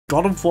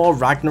God of War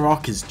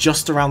Ragnarok is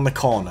just around the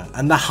corner,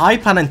 and the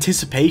hype and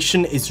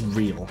anticipation is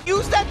real.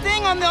 Use that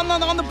thing on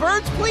the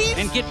birds, please?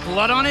 And get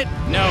blood on it?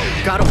 No.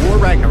 God of War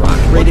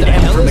Ragnarok, rated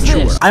M for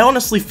mature. I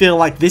honestly feel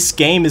like this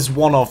game is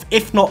one of,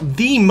 if not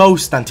the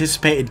most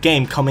anticipated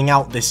game coming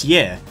out this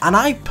year, and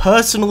I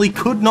personally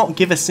could not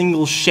give a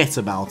single shit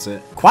about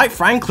it. Quite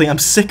frankly, I'm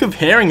sick of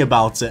hearing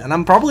about it, and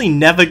I'm probably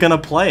never gonna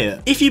play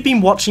it. If you've been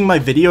watching my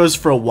videos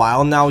for a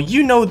while now,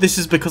 you know this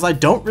is because I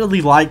don't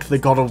really like the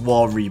God of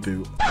War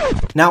reboot.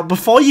 Now,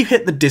 before you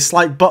hit the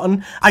dislike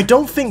button, I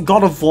don't think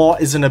God of War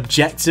is an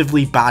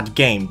objectively bad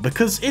game,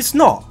 because it's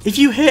not. If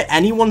you hear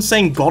anyone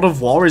saying God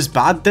of War is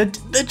bad, they're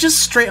just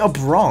straight up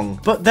wrong.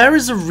 But there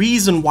is a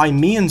reason why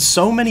me and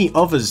so many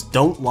others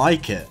don't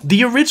like it.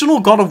 The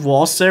original God of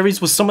War series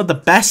was some of the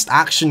best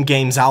action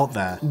games out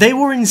there. They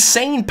were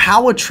insane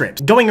power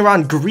trips, going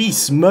around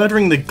Greece,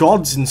 murdering the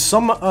gods in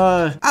some,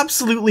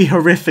 absolutely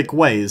horrific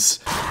ways.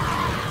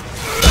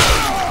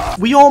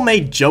 We all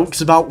made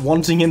jokes about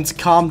wanting him to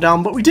calm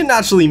down, but we didn't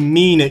actually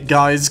mean it,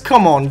 guys.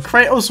 Come on,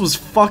 Kratos was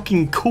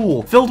fucking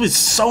cool, filled with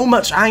so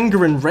much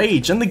anger and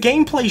rage, and the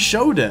gameplay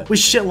showed it, with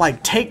shit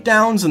like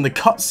takedowns and the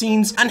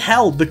cutscenes, and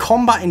hell, the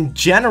combat in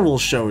general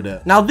showed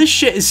it. Now, this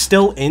shit is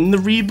still in the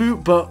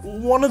reboot, but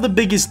one of the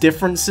biggest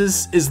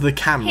differences is the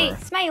camera.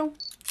 Hey, smile.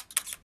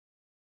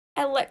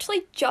 I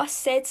literally just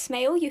said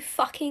smile, you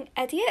fucking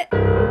idiot.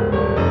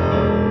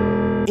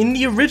 In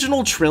the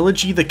original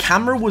trilogy, the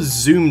camera was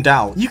zoomed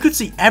out. You could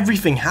see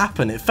everything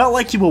happen. It felt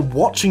like you were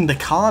watching the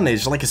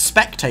carnage like a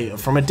spectator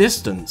from a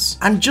distance.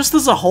 And just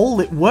as a whole,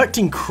 it worked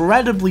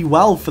incredibly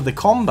well for the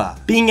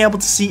combat. Being able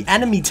to see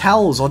enemy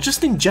tells, or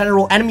just in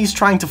general, enemies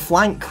trying to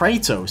flank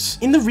Kratos.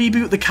 In the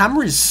reboot, the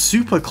camera is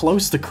super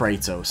close to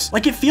Kratos.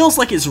 Like, it feels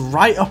like it's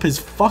right up his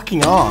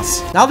fucking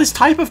ass. Now, this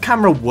type of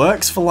camera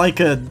works for like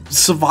a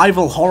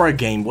survival horror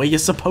game where you're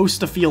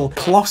supposed to feel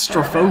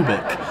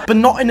claustrophobic, but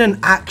not in an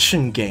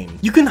action game.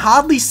 You can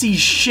hardly see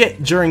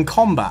shit during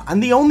combat,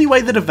 and the only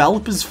way the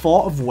developers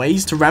thought of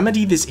ways to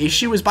remedy this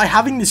issue is by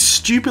having this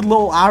stupid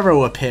little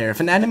arrow appear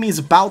if an enemy is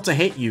about to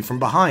hit you from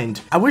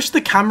behind. I wish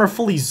the camera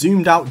fully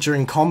zoomed out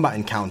during combat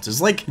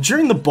encounters, like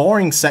during the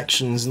boring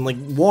sections and like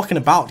walking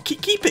about,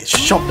 keep it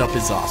shoved up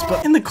his ass,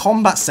 but in the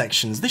combat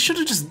sections, they should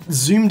have just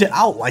zoomed it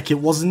out like it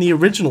was in the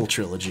original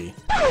trilogy.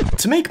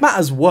 To make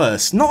matters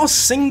worse, not a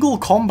single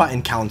combat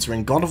encounter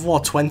in God of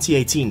War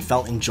 2018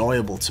 felt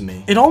enjoyable to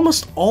me. It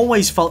almost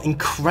always felt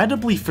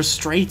incredibly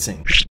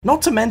frustrating.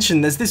 Not to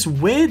mention, there's this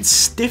weird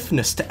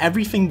stiffness to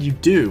everything you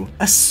do,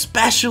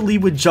 especially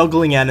with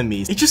juggling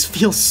enemies. It just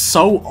feels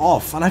so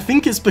off, and I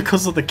think it's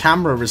because of the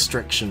camera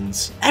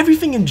restrictions.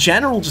 Everything in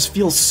general just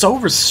feels so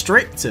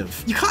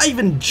restrictive. You can't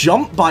even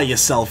jump by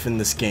yourself in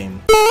this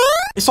game.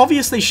 It's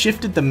obvious they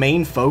shifted the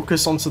main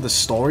focus onto the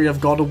story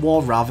of God of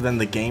War rather than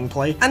the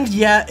gameplay, and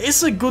yeah,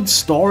 it's a good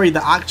story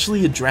that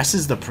actually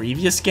addresses the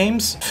previous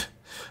games.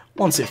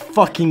 Once it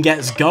fucking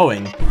gets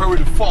going. Hurry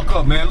the fuck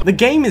up, man. The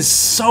game is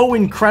so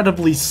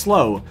incredibly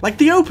slow, like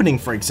the opening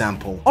for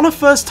example. On a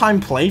first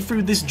time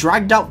playthrough, this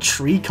dragged out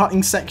tree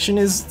cutting section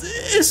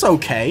it's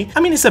okay.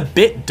 I mean, it's a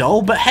bit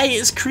dull, but hey,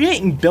 it's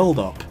creating build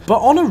up.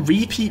 But on a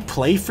repeat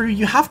playthrough,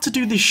 you have to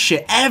do this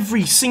shit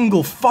every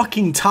single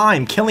fucking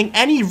time, killing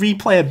any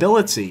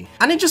replayability.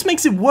 And it just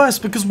makes it worse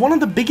because one of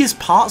the biggest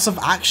parts of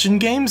action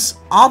games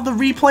are the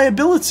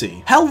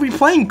replayability. Hell,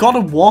 replaying God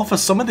of War for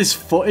some of this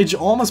footage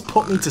almost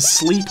put me to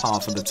sleep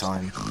half of the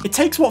time. It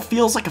takes what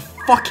feels like a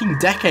fucking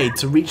decade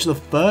to reach the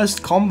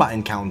first combat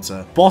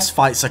encounter. Boss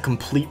fights are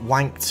complete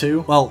wank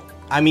too. Well,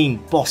 I mean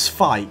boss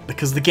fight,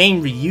 because the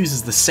game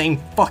reuses the same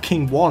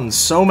fucking one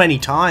so many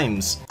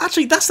times.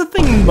 Actually, that's the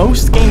thing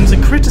most games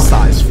are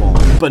criticized for,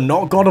 but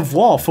not God of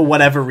War for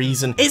whatever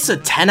reason. It's a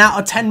 10 out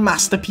of 10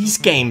 masterpiece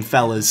game,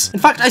 fellas. In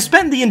fact, I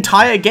spent the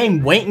entire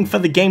game waiting for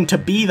the game to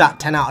be that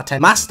 10 out of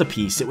 10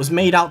 masterpiece it was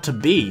made out to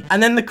be,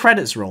 and then the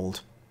credits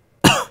rolled.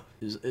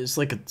 It's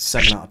like a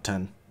 7 out of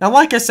 10. Now,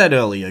 like I said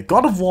earlier,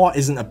 God of War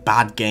isn't a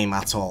bad game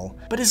at all,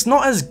 but it's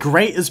not as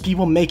great as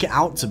people make it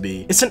out to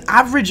be. It's an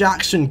average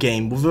action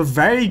game with a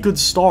very good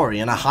story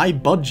and a high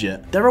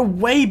budget. There are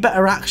way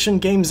better action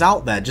games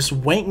out there just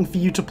waiting for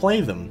you to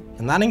play them,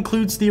 and that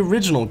includes the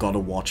original God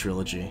of War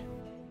trilogy.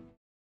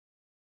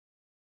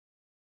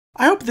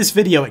 I hope this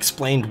video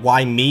explained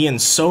why me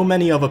and so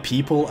many other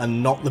people are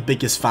not the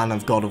biggest fan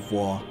of God of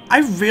War. I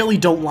really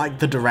don't like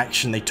the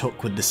direction they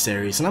took with the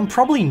series, and I'm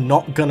probably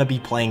not gonna be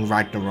playing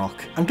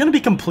Ragnarok. I'm gonna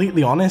be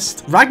completely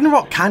honest,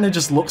 Ragnarok kinda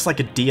just looks like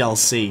a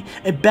DLC.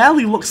 It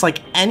barely looks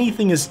like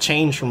anything has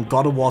changed from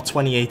God of War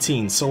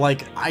 2018, so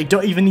like, I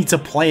don't even need to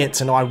play it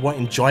to know I won't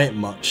enjoy it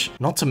much.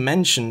 Not to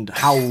mention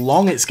how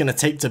long it's gonna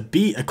take to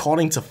beat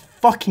according to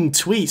fucking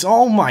tweets.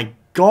 Oh my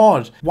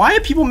god. Why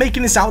are people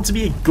making this out to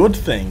be a good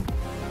thing?